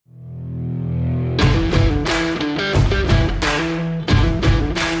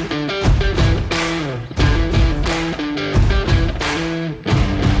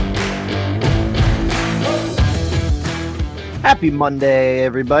Happy Monday,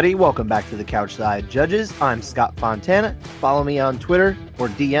 everybody. Welcome back to the Couchside Judges. I'm Scott Fontana. Follow me on Twitter or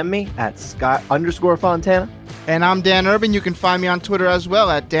DM me at Scott_Fontana. And I'm Dan Urban. You can find me on Twitter as well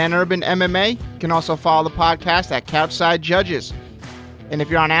at Dan Urban MMA. You can also follow the podcast at Couchside Judges. And if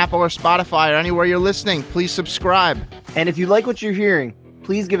you're on Apple or Spotify or anywhere you're listening, please subscribe. And if you like what you're hearing,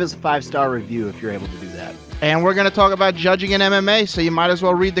 please give us a 5-star review if you're able to do that. And we're going to talk about judging in MMA, so you might as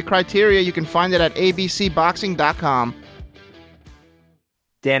well read the criteria. You can find it at abcboxing.com.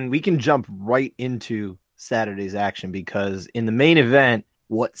 Dan, we can jump right into Saturday's action because in the main event,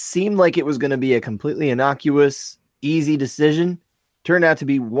 what seemed like it was going to be a completely innocuous, easy decision turned out to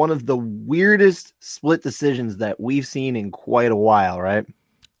be one of the weirdest split decisions that we've seen in quite a while, right?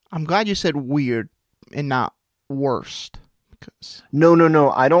 I'm glad you said weird and not worst. Because...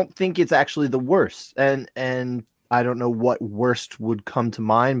 No. I don't think it's actually the worst. And I don't know what worst would come to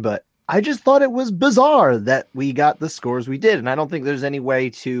mind, but I just thought it was bizarre that we got the scores we did. And I don't think there's any way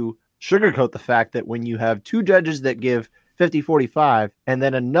to sugarcoat the fact that when you have two judges that give 50-45 and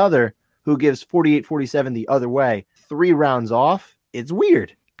then another who gives 48-47 the other way, 3 rounds off, it's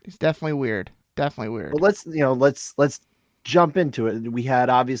weird. It's definitely weird. But let's jump into it. We had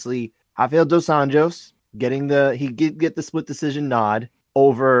obviously Rafael dos Anjos get the split decision nod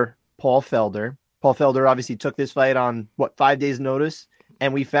over Paul Felder. Paul Felder obviously took this fight on 5 days notice.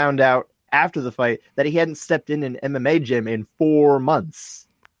 And we found out after the fight that he hadn't stepped in an MMA gym in 4 months.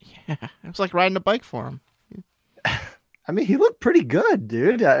 Yeah, it was like riding a bike for him. I mean, he looked pretty good,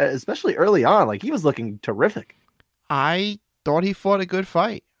 dude, especially early on. Like, he was looking terrific. I thought he fought a good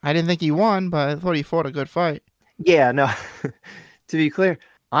fight. I didn't think he won, but I thought he fought a good fight. Yeah, no. To be clear,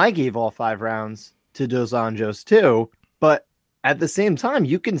 I gave all 5 rounds to Dos Anjos too. But at the same time,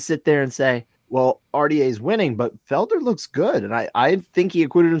 you can sit there and say, well, RDA's winning, but Felder looks good, and I think he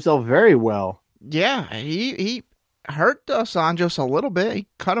acquitted himself very well. Yeah, he hurt Dos Anjos a little bit. He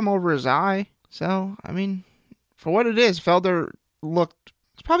cut him over his eye. So, I mean, for what it is, Felder looked...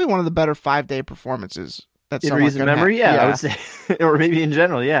 It's probably one of the better 5-day performances that in recent memory, yeah, I would say. Or maybe in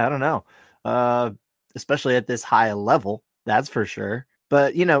general, yeah, I don't know. Especially at this high level, that's for sure.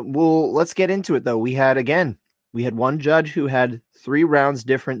 But, let's get into it, though. We had one judge who had 3 rounds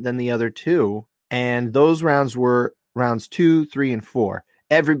different than the other 2, and those rounds were rounds 2, 3, and 4.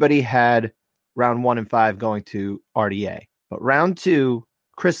 Everybody had round 1 and 5 going to RDA. But round 2,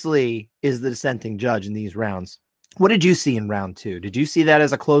 Chris Lee is the dissenting judge in these rounds. What did you see in round 2? Did you see that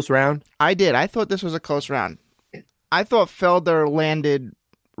as a close round? I did. I thought this was a close round. I thought Felder landed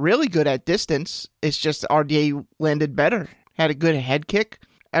really good at distance. It's just RDA landed better. Had a good head kick.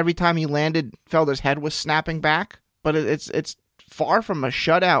 Every time he landed, Felder's head was snapping back. But it's far from a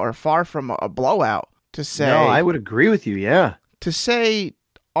shutout or far from a blowout to say... No, I would agree with you, yeah. To say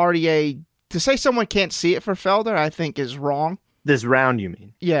RDA... To say someone can't see it for Felder, I think is wrong. This round, you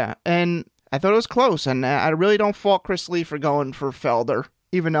mean? Yeah, and I thought it was close. And I really don't fault Chris Lee for going for Felder,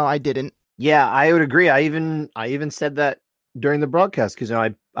 even though I didn't. Yeah, I would agree. I even said that during the broadcast because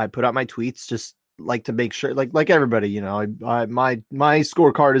I put out my tweets just... like to make sure, like everybody, my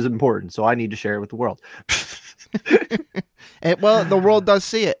scorecard is important, so I need to share it with the world. Well, the world does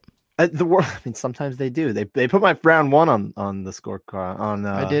see it. The world. I mean, sometimes they do. They put my round 1 on the scorecard on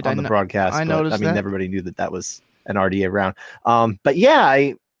the broadcast. I noticed. I mean, everybody knew that was an RDA round. But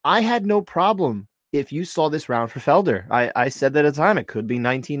yeah, I had no problem if you saw this round for Felder. I said that at the time it could be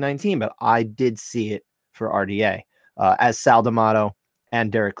 19-19, but I did see it for RDA as Sal D'Amato and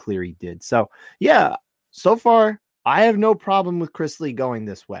Derek Cleary did. So, yeah, so far, I have no problem with Chris Lee going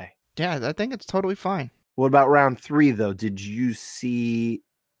this way. Yeah, I think it's totally fine. What about round 3, though? Did you see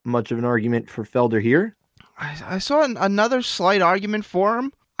much of an argument for Felder here? I saw another slight argument for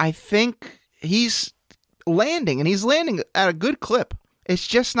him. I think he's landing, and he's landing at a good clip. It's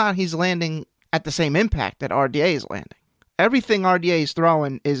just not he's landing at the same impact that RDA is landing. Everything RDA is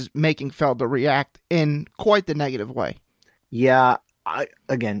throwing is making Felder react in quite the negative way. Yeah, I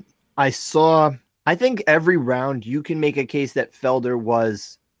think every round you can make a case that Felder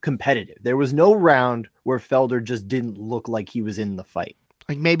was competitive. There was no round where Felder just didn't look like he was in the fight.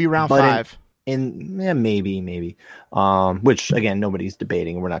 Like maybe round 5. Maybe. Which again, nobody's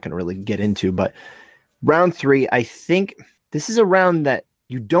debating and we're not going to really get into, but round 3, I think this is a round that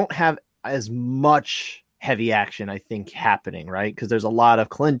you don't have as much heavy action, I think, happening, right? Because there's a lot of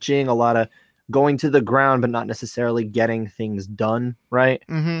clinching, a lot of going to the ground, but not necessarily getting things done, right?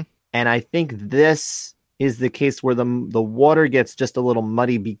 Mm-hmm. And I think this is the case where the water gets just a little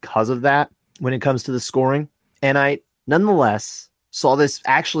muddy because of that when it comes to the scoring. And I, nonetheless, saw this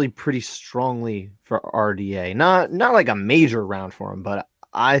actually pretty strongly for RDA. Not like a major round for him, but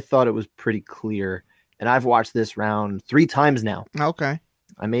I thought it was pretty clear and I've watched this round 3 times now. Okay.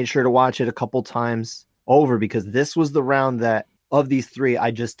 I made sure to watch it a couple times over because this was the round that of these 3,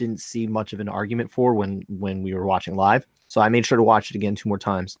 I just didn't see much of an argument for when we were watching live. So I made sure to watch it again 2 more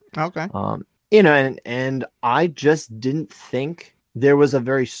times. Okay. And I just didn't think there was a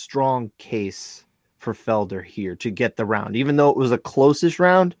very strong case for Felder here to get the round, even though it was a closest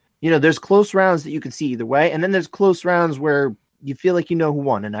round. There's close rounds that you can see either way, and then there's close rounds where you feel like you know who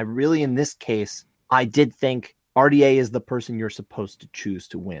won. And I really, in this case, I did think RDA is the person you're supposed to choose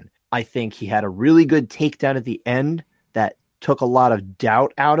to win. I think he had a really good takedown at the end that took a lot of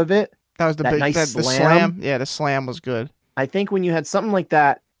doubt out of it. That was the slam. Yeah, the slam was good. I think when you had something like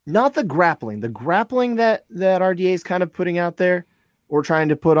that, not the grappling that RDA is kind of putting out there or trying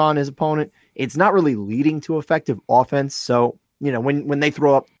to put on his opponent, it's not really leading to effective offense. So, when they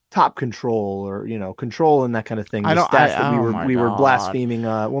throw up top control or, control and that kind of thing, the stats that we were blaspheming,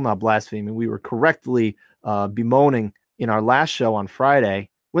 not blaspheming, we were correctly bemoaning in our last show on Friday.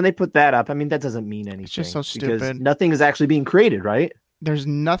 When they put that up, I mean, that doesn't mean anything. It's just so stupid. Because nothing is actually being created, right? There's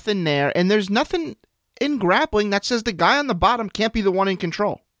nothing there, and there's nothing in grappling that says the guy on the bottom can't be the one in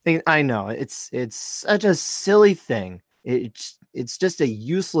control. I know. It's such a silly thing. It's just a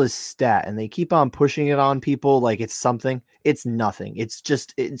useless stat, and they keep on pushing it on people like it's something. It's nothing. It's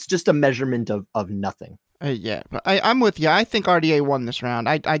just a measurement of nothing. Yeah, but I'm with you. I think RDA won this round.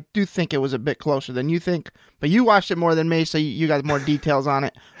 I do think it was a bit closer than you think, but you watched it more than me, so you got more details on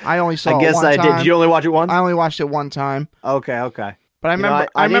it. I only saw it one time. I guess I did. You only watch it once? I only watched it one time. Okay. But I remember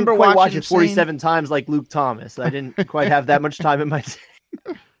I remember didn't quite watch it 47 times like Luke Thomas. I didn't quite have that much time in my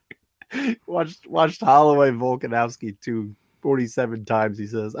day. watched Holloway Volkanovski 47 times, he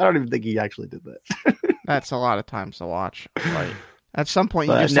says. I don't even think he actually did that. That's a lot of times to watch. Right. At some point,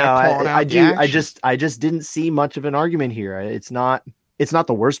 you just I just didn't see much of an argument here. It's not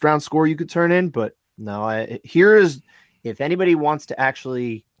the worst round score you could turn in, but no. Here is, if anybody wants to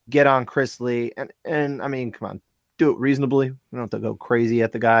actually get on Chris Lee, and I mean, come on, do it reasonably. We don't have to go crazy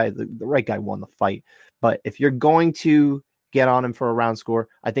at the guy. The right guy won the fight. But if you're going to get on him for a round score,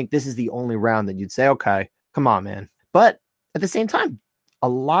 I think this is the only round that you'd say, okay, come on, man. But at the same time, a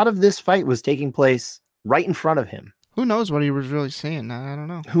lot of this fight was taking place right in front of him. Who knows what he was really seeing? I don't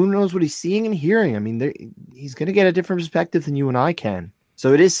know. Who knows what he's seeing and hearing? I mean, he's going to get a different perspective than you and I can.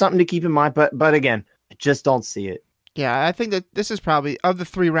 So it is something to keep in mind. But again, I just don't see it. Yeah, I think that this is probably, of the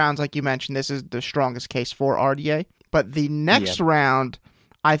 3 rounds, like you mentioned, this is the strongest case for RDA. But the next round,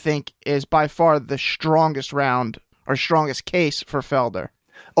 I think, is by far the strongest round or strongest case for Felder.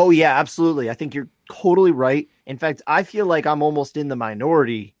 Oh, yeah, absolutely. I think you're totally right. In fact, I feel like I'm almost in the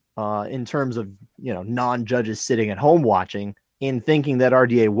minority in terms of, non-judges sitting at home watching in thinking that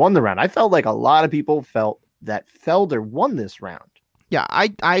RDA won the round. I felt like a lot of people felt that Felder won this round. Yeah,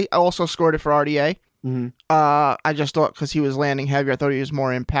 I also scored it for RDA. Mm-hmm. I just thought because he was landing heavier, I thought he was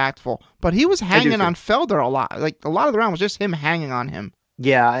more impactful. But he was hanging on Felder a lot. Like, a lot of the round was just him hanging on him.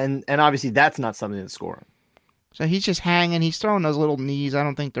 Yeah, and obviously that's not something that's scoring. So he's just hanging. He's throwing those little knees. I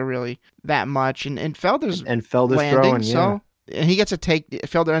don't think they're really that much. And Felder's landing, throwing, yeah. So, and he gets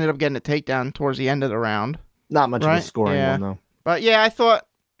Felder ended up getting a takedown towards the end of the round. Not much of a scoring one, though. But yeah, I thought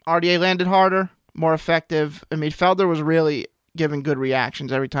RDA landed harder, more effective. I mean, Felder was really giving good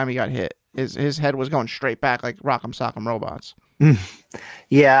reactions every time he got hit. His head was going straight back like Rock'em Sock'em Robots.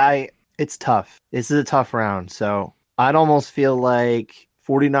 Yeah, it's tough. This is a tough round. So I'd almost feel like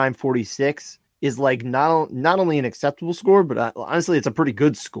 49-46 is like not only an acceptable score, but honestly, it's a pretty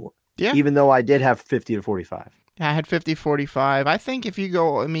good score. Yeah. Even though I did have 50-45. I had 50-45. I think if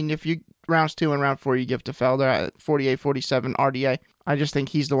you rounds 2 and round 4, you give to Felder at 48-47 RDA. I just think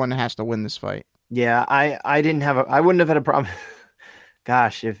he's the one that has to win this fight. Yeah, I wouldn't have had a problem.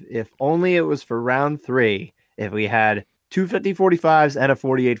 Gosh, if only it was for round 3, if we had 2 50-45s and a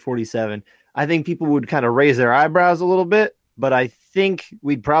 48-47, I think people would kind of raise their eyebrows a little bit, but I think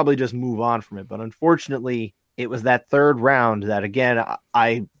we'd probably just move on from it. But unfortunately, it was that third round that, again,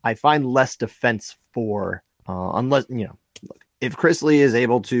 I find less defense for, unless, look, if Chris Lee is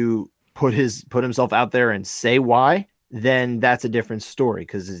able to put himself out there and say why, then that's a different story,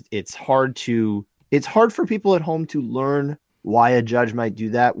 because it's hard for people at home to learn why a judge might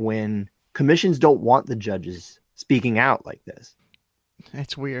do that when commissions don't want the judges speaking out like this.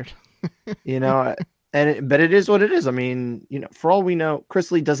 It's weird. But it is what it is. I mean, for all we know,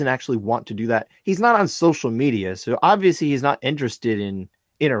 Chris Lee doesn't actually want to do that. He's not on social media, so obviously he's not interested in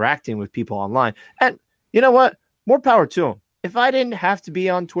interacting with people online. And you know what? More power to him. If I didn't have to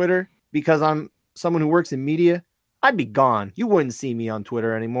be on Twitter because I'm someone who works in media, I'd be gone. You wouldn't see me on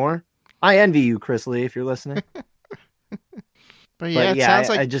Twitter anymore. I envy you, Chris Lee, if you're listening. But yeah, But it yeah, sounds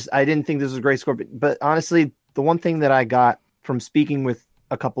like I didn't think this was a great score. But honestly, the one thing that I got from speaking with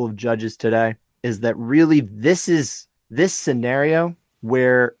a couple of judges today is that really this scenario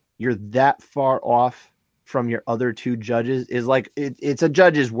where you're that far off from your other two judges is like it's a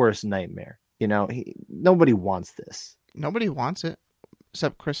judge's worst nightmare. Nobody wants this. nobody wants it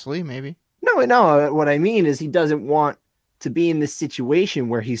except Chris Lee, maybe. No. What I mean is he doesn't want to be in this situation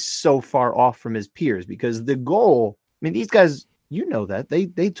where he's so far off from his peers, because the goal, I mean, these guys, that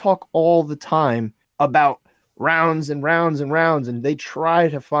they talk all the time about rounds and rounds and rounds, and they try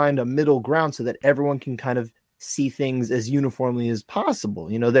to find a middle ground so that everyone can kind of see things as uniformly as possible.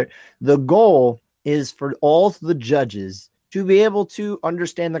 The goal is for all the judges to be able to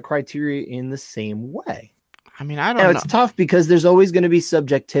understand the criteria in the same way. I mean, I don't know. It's tough because there's always going to be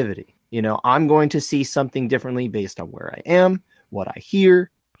subjectivity. I'm going to see something differently based on where I am, what I hear,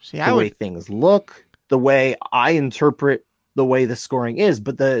 the way things look, the way I interpret the way the scoring is.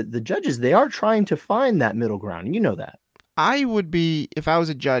 But the judges, they are trying to find that middle ground. You know that. I would be, if I was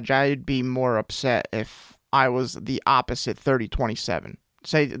a judge, I'd be more upset if I was the opposite 30-27.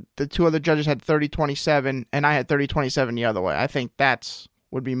 Say the two other judges had 30-27 and I had 30-27 the other way. I think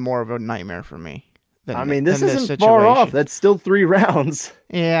would be more of a nightmare for me. This isn't far off. That's still 3 rounds.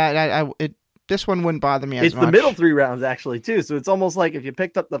 Yeah, this one wouldn't bother me as much. It's the middle 3 rounds, actually, too. So it's almost like if you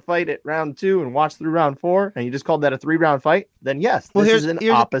picked up the fight at round 2 and watched through round 4, and you just called that a 3-round fight, then yes, this is an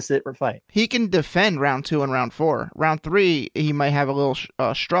opposite fight. He can defend round 2 and round 4. Round 3, he might have a little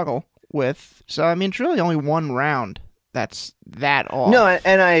struggle with. So, I mean, it's really only 1 round that's that off. No,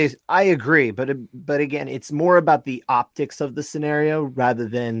 and I agree, but again, it's more about the optics of the scenario rather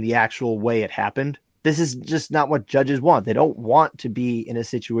than the actual way it happened. This is just not what judges want. They don't want to be in a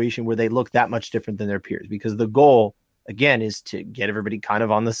situation where they look that much different than their peers, because the goal, again, is to get everybody kind of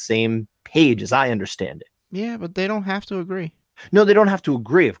on the same page, as I understand it. Yeah, but they don't have to agree. No, they don't have to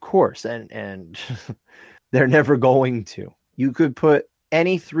agree, of course, and they're never going to. You could put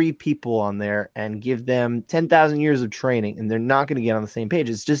any 3 people on there and give them 10,000 years of training, and they're not going to get on the same page.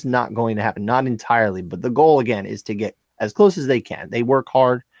 It's just not going to happen, not entirely. But the goal, again, is to get as close as they can. They work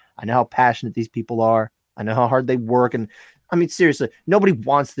hard. I know how passionate these people are. I know how hard they work. And I mean, seriously, nobody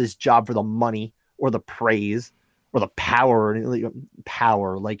wants this job for the money or the praise or the power.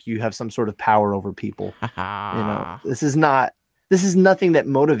 Like you have some sort of power over people. This is nothing that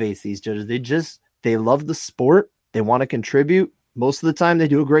motivates these judges. They love the sport. They want to contribute. Most of the time they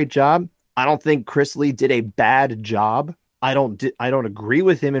do a great job. I don't think Chris Lee did a bad job. I don't agree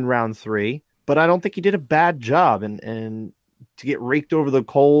with him in round 3, but I don't think he did a bad job. And to get raked over the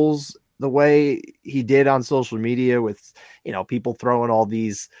coals the way he did on social media with, people throwing all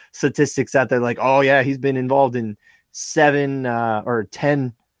these statistics out there like, oh yeah, he's been involved in 7 or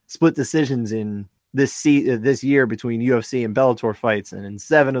 10 split decisions in this year between UFC and Bellator fights. And in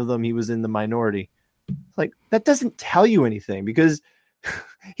 7 of them, he was in the minority. Like, that doesn't tell you anything, because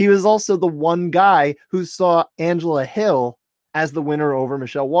he was also the one guy who saw Angela Hill as the winner over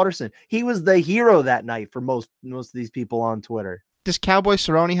Michelle Waterson. He was the hero that night for most of these people on Twitter. Does Cowboy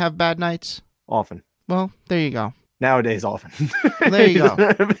Cerrone have bad nights? Often. Well, there you go. Nowadays, often. There you go.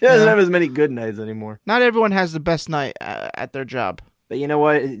 He doesn't have as many good nights anymore. Not everyone has the best night at their job. But you know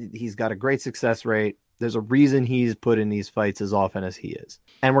what? He's got a great success rate. There's a reason he's put in these fights as often as he is.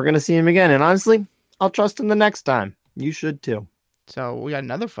 And we're going to see him again. And honestly, I'll trust him the next time. You should too. So we got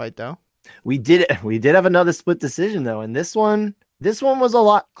another fight, though. We did have another split decision, though. And this one was a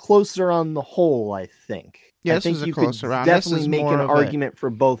lot closer on the whole, I think. Yeah, I think was a you closer could round. definitely make an argument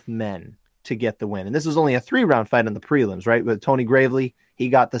for both men to get the win. And this was only a 3-round fight in the prelims, right? With Tony Gravely, he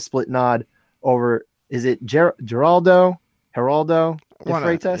got the split nod over, is it Geraldo de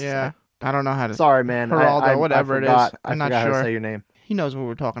Freitas? Yeah, I don't know how to. Sorry, man. Geraldo, whatever it is. I'm not sure. How to say your name. He knows what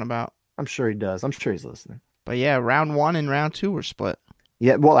we're talking about. I'm sure he does. I'm sure he's listening. But yeah, round 1 and round 2 were split.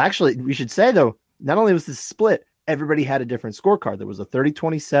 Yeah, well, actually, we should say, though, not only was this split, everybody had a different scorecard. There was a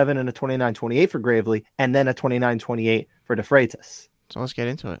 30-27 and a 29-28 for Gravely, and then a 29-28 for de Freitas. So let's get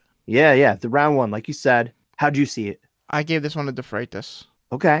into it. Yeah. The round 1, like you said. How'd you see it? I gave this one to de Freitas.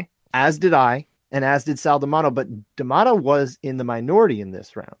 Okay. As did I, and as did Sal D'Amato, but D'Amato was in the minority in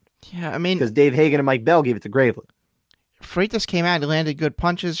this round. Yeah, I mean, because Dave Hagen and Mike Bell gave it to Gravely. Freitas came out, he landed good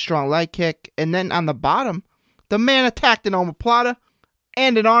punches, strong leg kick, and then on the bottom, the man attacked an omoplata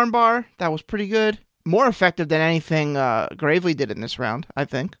and an armbar. That was pretty good. More effective than anything Gravely did in this round, I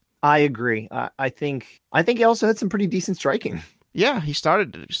think. I agree. I think he also had some pretty decent striking. Yeah, he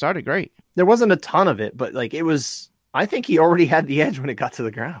started great. There wasn't a ton of it, but like it was. I think he already had the edge when it got to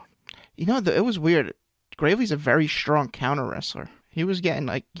the ground. It was weird. Gravely's a very strong counter wrestler. He was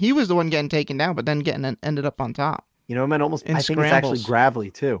the one getting taken down, but then ended up on top. You know, man, almost. In I think it's actually scrambles. Gravely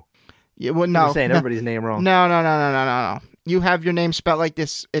too. Yeah, well, You're no, saying no, everybody's name wrong. no. You have your name spelled like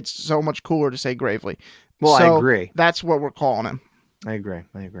this. It's so much cooler to say Gravely. Well, I So agree. that's what we're calling him. I agree.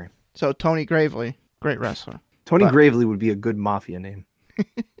 So Tony Gravely, great wrestler. Tony But- Gravely would be a good mafia name,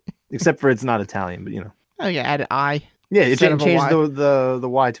 except for it's not Italian. But Oh yeah, add an I. yeah, you Instead of a change Y. the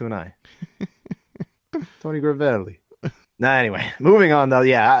Y to an I. Tony Gravelli. Nah, anyway, moving on though.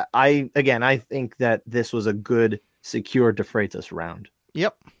 Yeah, I think that this was a good secure De Freitas round.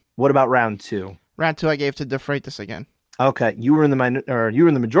 Yep. What about round 2? Round 2, I gave to De Freitas again. Okay, you were in the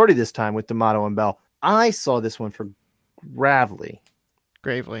majority this time with D'Amato and Bell. I saw this one for Gravely,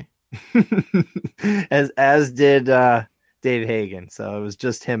 Gravely. as did Dave Hagen. So it was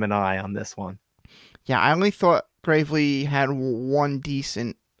just him and I on this one. Yeah, I only thought Gravely had one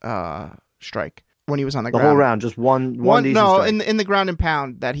decent strike when he was on the ground. The whole round, just one decent no, strike. in the ground and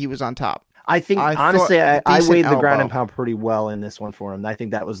pound that he was on top. I think, I honestly, thought I decent weighed the ground elbow. and pound pretty well in this one for him. I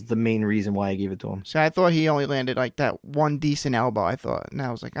think that was the main reason why I gave it to him. So I thought he only landed like that one decent elbow, I thought. And I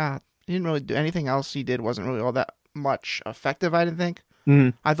was like, he didn't really do anything else he did wasn't really all that much effective, I didn't think.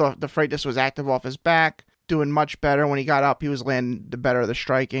 Mm-hmm. I thought De Freitas was active off his back, doing much better. When he got up, he was landing the better of the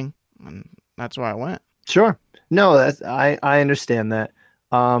striking. And that's where I went. Sure. No, I understand that.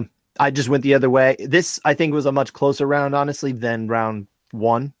 I just went the other way. This, I think, was a much closer round, honestly, than round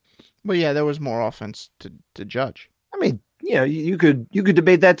 1. But yeah, there was more offense to judge. I mean, you know, you could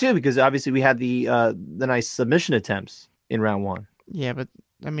debate that too, because obviously we had the nice submission attempts in round 1. Yeah, but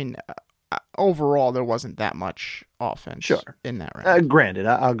I mean, overall, there wasn't that much offense in that round. Granted,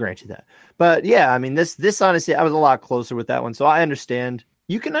 I'll grant you that. But yeah, I mean, this honestly, I was a lot closer with that one. So I understand.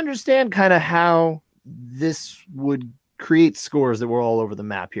 You can understand kind of how this would create scores that were all over the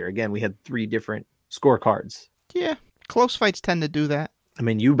map here. Again, we had 3 different scorecards. Yeah, close fights tend to do that. I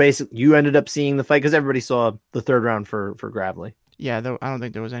mean, you ended up seeing the fight because everybody saw the 3rd round for Gravely. Yeah, I don't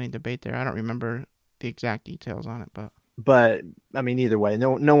think there was any debate there. I don't remember the exact details on it, but I mean, either way,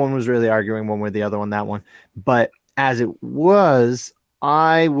 no one was really arguing one way or the other on that one. But as it was,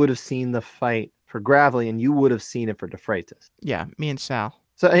 I would have seen the fight for Gravely, and you would have seen it for De Freitas. Yeah, me and Sal.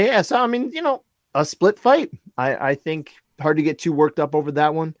 So yeah, I mean, you know, a split fight. I think hard to get too worked up over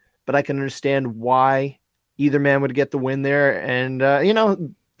that one, but I can understand why either man would get the win there. And, you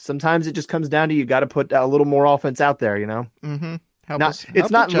know, sometimes it just comes down to you got to put a little more offense out there, you know? Mm-hmm.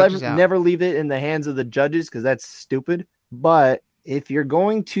 Never leave it in the hands of the judges because that's stupid. But if you're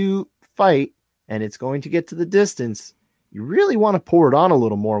going to fight and it's going to get to the distance, you really want to pour it on a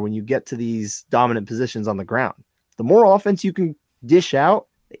little more when you get to these dominant positions on the ground. The more offense you can dish out,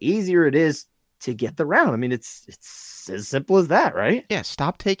 the easier it is to get the round. I mean, it's as simple as that, right? Yeah,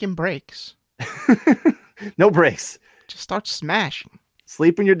 stop taking breaks. No breaks. Just start smashing.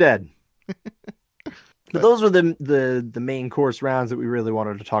 Sleep when you're dead. But those were the main course rounds that we really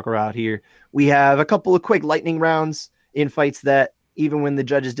wanted to talk about here. We have a couple of quick lightning rounds in fights that even when the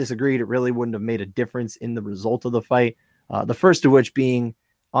judges disagreed, it really wouldn't have made a difference in the result of the fight. The first of which being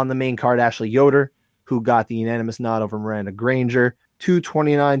on the main card, Ashley Yoder, who got the unanimous nod over Miranda Granger. 2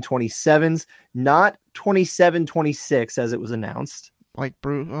 29-27s, not 27-26 as it was announced. Like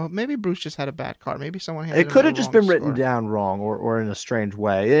Bruce, well, maybe Bruce just had a bad card. Maybe someone had it could have just been score. written down wrong or in a strange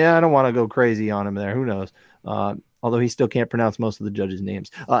way. Yeah, I don't want to go crazy on him there. Who knows? Although he still can't pronounce most of the judges'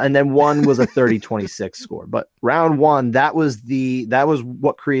 names. And then one was a 30-26 score. But round 1, that was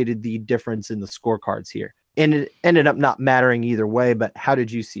what created the difference in the scorecards here. And it ended up not mattering either way. But how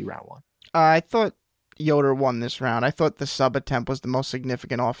did you see round 1? I thought Yoder won this round. I thought the sub attempt was the most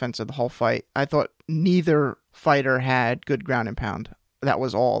significant offense of the whole fight. I thought neither fighter had good ground and pound that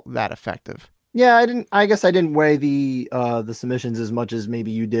was all that effective. Yeah, I guess I didn't weigh the submissions as much as maybe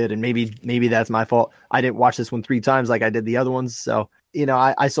you did, and maybe that's my fault. I didn't watch this one 3 times like I did the other ones. So, you know,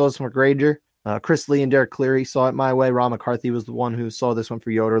 I saw this one for Granger. Chris Lee and Derek Cleary saw it my way. Ron McCarthy was the one who saw this one for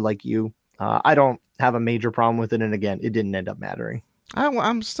Yoder like you. I don't have a major problem with it, and again, it didn't end up mattering.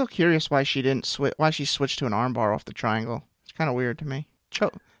 I'm still curious why she didn't why she switched to an armbar off the triangle. It's kind of weird to me.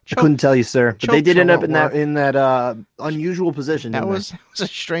 I couldn't tell you, sir. But they did end up in that unusual position. That was a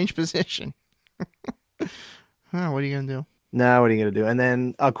strange position. What are you gonna do? What are you gonna do? And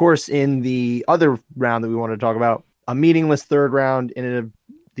then, of course, in the other round that we wanted to talk about, a meaningless 3rd round in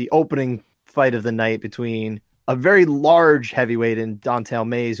the opening fight of the night between a very large heavyweight in Dontel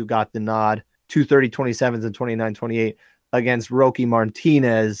Mays, who got the nod, 2 30-27s and 29-28 against Rocky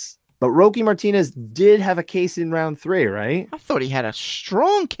Martinez. But Rocky Martinez did have a case in round 3, right? I thought he had a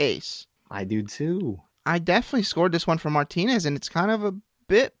strong case. I do too. I definitely scored this one for Martinez, and it's kind of a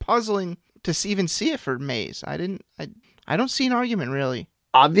bit puzzling to even see it for Mays. I don't see an argument really.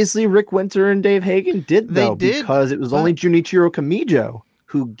 Obviously, Rick Winter and Dave Hagen did, though, because it was only Junichiro Kamijo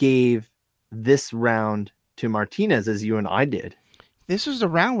who gave this round to Martinez, as you and I did. This was the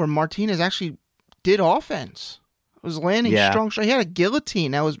round where Martinez actually did offense. It was landing strong. He had a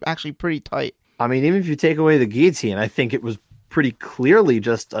guillotine that was actually pretty tight. I mean, even if you take away the guillotine, I think it was pretty clearly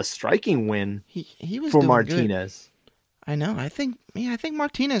just a striking win he was for Martinez. Good. I know. I think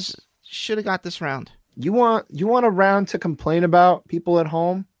Martinez should have got this round. You want a round to complain about, people at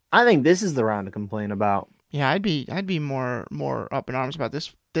home? I think this is the round to complain about. Yeah, I'd be more up in arms about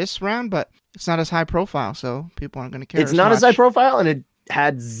this round, but it's not as high profile, so people aren't going to care. It's not as high profile, and it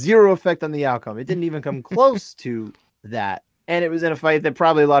had zero effect on the outcome. It didn't even come close to that, and it was in a fight that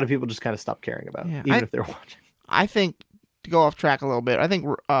probably a lot of people just kind of stopped caring about, even if they're watching. I think, to go off track a little bit, I think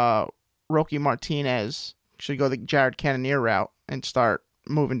Roque Martinez should go the Jared Cannonier route and start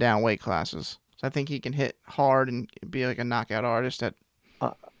moving down weight classes. So I think he can hit hard and be like a knockout artist.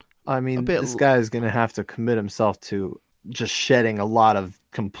 This guy is going to have to commit himself to just shedding a lot of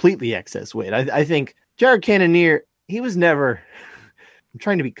completely excess weight. I think Jared Cannonier, he was never, I'm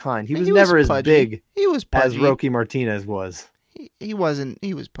trying to be kind, he was never as big as Roque Martinez was. He wasn't,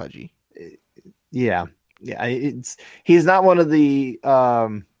 he was pudgy. Yeah. He's not one of the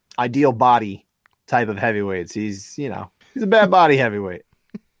ideal body type of heavyweights. He's a bad body heavyweight.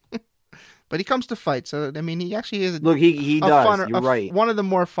 But he comes to fight, so I mean, he actually is. Look, he does. You're right. One of the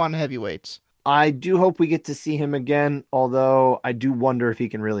more fun heavyweights. I do hope we get to see him again, although I do wonder if he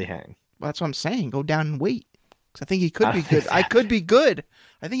can really hang. Well, that's what I'm saying. Go down in weight, because I think he could be good. I could be good.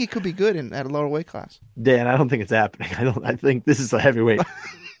 I think he could be good at a lower weight class. Dan, I don't think it's happening. I think this is a heavyweight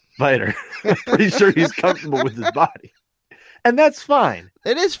fighter. I'm pretty sure he's comfortable with his body, and that's fine.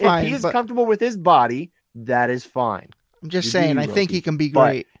 It is fine. If he's comfortable with his body, that is fine. I'm just saying. I think he can be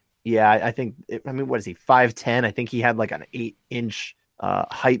great. Yeah, I think. What is he? 5'10". I think he had like an 8-inch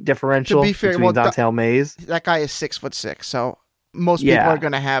height differential between Dontel Mays. That guy is 6'6", so most people are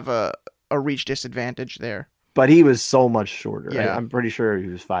going to have a reach disadvantage there. But he was so much shorter. Yeah. I'm pretty sure he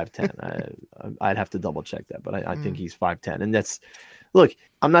was 5'10". I'd have to double check that, but I think he's 5'10". And that's, look,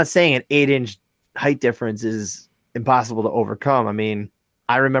 I'm not saying an 8-inch height difference is impossible to overcome. I mean,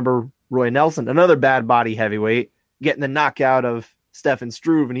 I remember Roy Nelson, another bad body heavyweight, getting the knockout of Stefan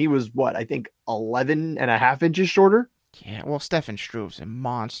Struve, and he was, I think 11 and a half inches shorter? Yeah, well, Stefan Struve's a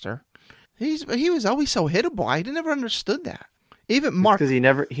monster. He was always so hittable. I never understood that. Even Mark... Because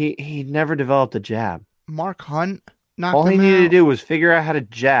he never developed a jab. Mark Hunt knocked All he him needed out. to do was figure out how to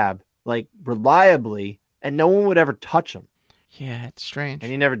jab, like, reliably, and no one would ever touch him. Yeah, it's strange. And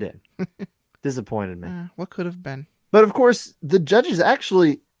he never did. Disappointed me. What could have been? But, of course, the judges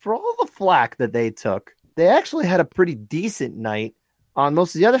actually, for all the flack that they took, they actually had a pretty decent night on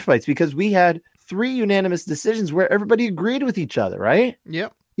most of the other fights, because we had 3 unanimous decisions where everybody agreed with each other, right?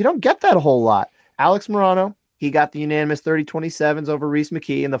 Yep. You don't get that a whole lot. Alex Morano, he got the unanimous 30-27s over Reese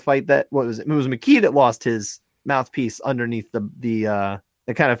McKee in the fight that, it was McKee that lost his mouthpiece underneath the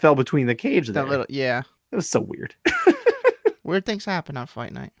it kind of fell between the cage there. It was so weird. Weird things happen on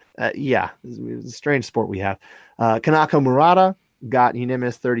fight night. It's a strange sport we have. Kanako Murata got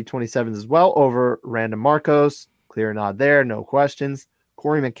unanimous 30-27s as well over Randa Marcos. Clear nod there, no questions.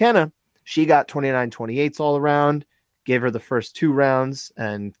 Corey McKenna, she got 29-28s all around, gave her the first 2 rounds,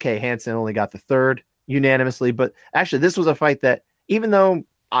 and Kay Hansen only got the third unanimously. But actually, this was a fight that, even though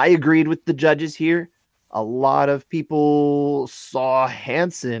I agreed with the judges here, a lot of people saw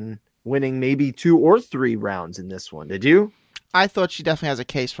Hansen winning maybe 2 or 3 rounds in this one. Did you? I thought she definitely has a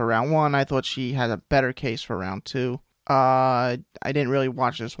case for round 1. I thought she had a better case for round 2. I didn't really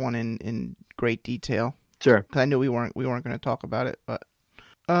watch this one in great detail. Sure. Because I knew we weren't going to talk about it, but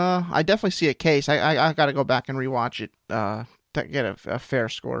I definitely see a case. I got to go back and rewatch it to get a fair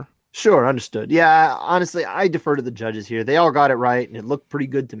score. Sure, understood. Yeah, honestly, I defer to the judges here. They all got it right, and it looked pretty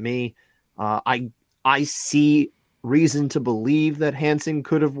good to me. I see reason to believe that Hansen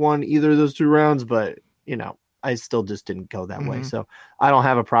could have won either of those 2 rounds, but I still just didn't go that way. So I don't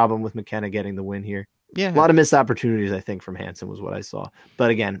have a problem with McKenna getting the win here. Yeah, a lot of missed opportunities, I think, from Hansen was what I saw. But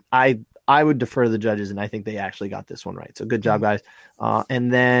again, I would defer to the judges, and I think they actually got this one right. So good job, guys.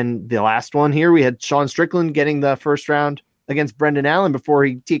 And then the last one here, we had Sean Strickland getting the first round against Brendan Allen before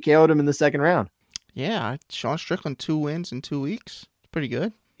he TKO'd him in the second round. Yeah, Sean Strickland, 2 wins in 2 weeks. Pretty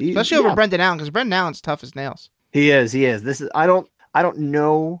good. Especially over Brendan Allen, because Brendan Allen's tough as nails. He is. This is I don't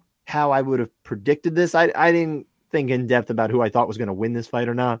know how I would have predicted this. I didn't think in depth about who I thought was going to win this fight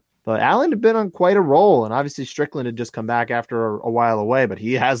or not. But Allen had been on quite a roll, and obviously Strickland had just come back after a while away, but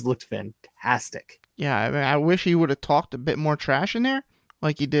he has looked fantastic. Yeah, I mean, I wish he would have talked a bit more trash in there,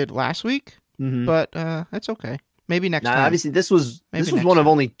 like he did last week, but that's okay. Maybe next Now, time. obviously, this was one time. of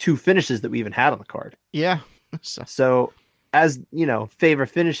only 2 finishes that we even had on the card. Yeah. So, as you know, favorite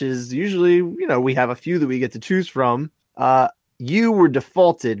finishes, usually, you know, we have a few that we get to choose from. You were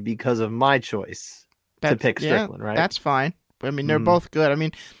defaulted because of my choice to pick Strickland, right? That's fine. I mean, they're both good. I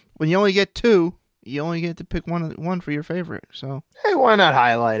mean, when you only get 2, you only get to pick one for your favorite. So, hey, why not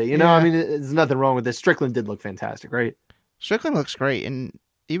highlight it? You know, I mean, there's nothing wrong with this. Strickland did look fantastic, right? Strickland looks great, and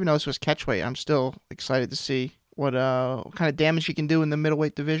even though this was catchweight, I'm still excited to see what kind of damage he can do in the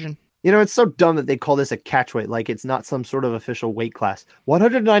middleweight division. You know, it's so dumb that they call this a catchweight, like it's not some sort of official weight class.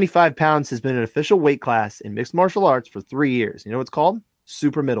 195 pounds has been an official weight class in mixed martial arts for 3 years. You know what it's called?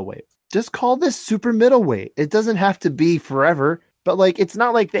 Super middleweight. Just call this super middleweight. It doesn't have to be forever, but like it's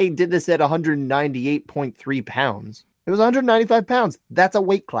not like they did this at 198.3 pounds. It was 195 pounds. That's a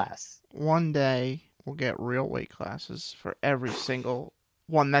weight class. One day we'll get real weight classes for every single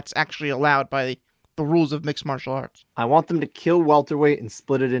one that's actually allowed by the rules of mixed martial arts. I want them to kill welterweight and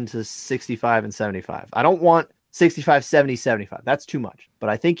split it into 65 and 75. I don't want 65, 70, 75. That's too much. But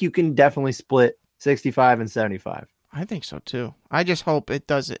I think you can definitely split 65 and 75. I think so too. I just hope it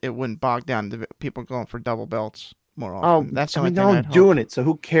wouldn't bog down to people going for double belts more often. That's the only thing I'm doing it, so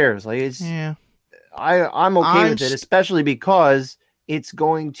who cares? Like it's I'm okay with it, especially because it's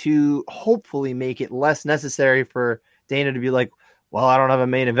going to hopefully make it less necessary for Dana to be like, well, I don't have a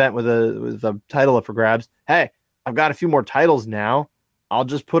main event with a title up for grabs. Hey, I've got a few more titles now. I'll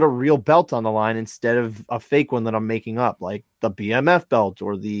just put a real belt on the line instead of a fake one that I'm making up, like the BMF belt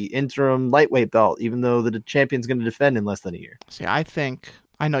or the interim lightweight belt, even though the champion's going to defend in less than a year. See,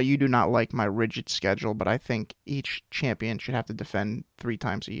 I know you do not like my rigid schedule, but I think each champion should have to defend 3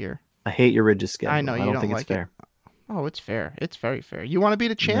 times a year. I hate your rigid schedule. I know you don't think it's fair. Oh, it's fair. It's very fair. You want to be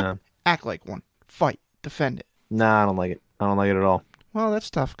the champ? No. Act like one. Fight. Defend it. Nah, I don't like it. I don't like it at all. Well, that's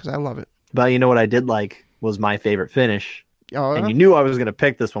tough because I love it. But you know what I did like was my favorite finish. Oh, and you knew I was going to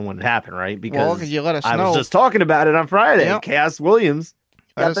pick this one when it happened, right? Because you let us I know. was just talking about it on Friday. Yep. Chaos Williams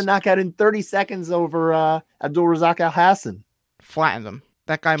got the knockout in 30 seconds over Abdul Razak Al Hassan. Flattened him.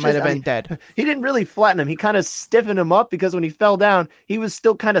 That guy might have been dead. He didn't really flatten him. He kind of stiffened him up because when he fell down, he was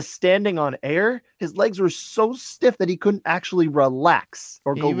still kind of standing on air. His legs were so stiff that he couldn't actually relax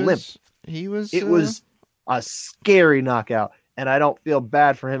or go limp. It was a scary knockout, and I don't feel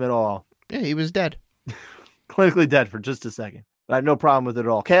bad for him at all. Yeah, he was dead. Clinically dead for just a second. But I have no problem with it at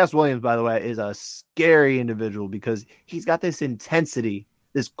all. Chaos Williams, by the way, is a scary individual because he's got this intensity,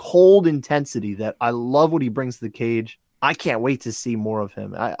 this cold intensity that I love what he brings to the cage. I can't wait to see more of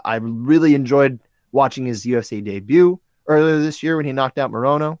him. I really enjoyed watching his UFC debut earlier this year when he knocked out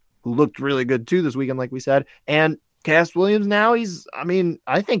Morono, who looked really good too this weekend, like we said. And Chaos Williams now,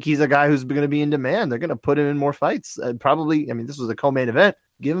 I think he's a guy who's going to be in demand. They're going to put him in more fights. This was a co-main event.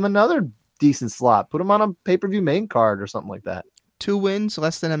 Give him another decent slot. Put him on a pay-per-view main card or something like that. 2 wins,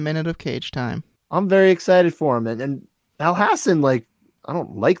 less than a minute of cage time. I'm very excited for him. And Al Hassan, I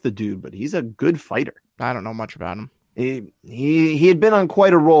don't like the dude, but he's a good fighter. I don't know much about him. He had been on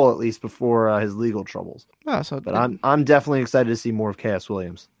quite a roll, at least before his legal troubles. Oh, but I'm definitely excited to see more of Chaos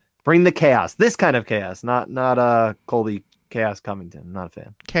Williams. Bring the chaos. This kind of chaos, not Colby Chaos Covington. Not a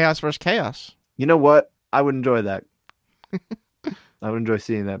fan. Chaos versus chaos. You know what? I would enjoy that. I would enjoy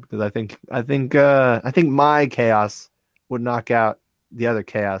seeing that because I think my chaos would knock out the other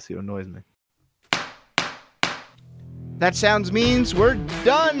chaos who annoys me. That sounds means we're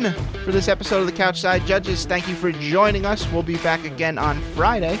done for this episode of the Couchside Judges. Thank you for joining us. We'll be back again on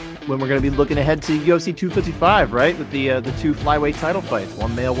Friday when we're going to be looking ahead to UFC 255, right? With the 2 flyweight title fights,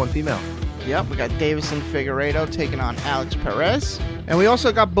 1 male, 1 female. Yep, we got Davison Figueiredo taking on Alex Perez, and we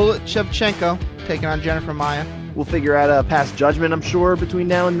also got Bullet Shevchenko taking on Jennifer Maia. We'll figure out a past judgment, I'm sure, between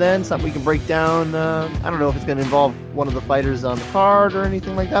now and then. Something we can break down. I don't know if it's going to involve one of the fighters on the card or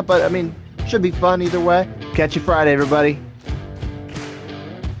anything like that, but should be fun either way. Catch you Friday, everybody.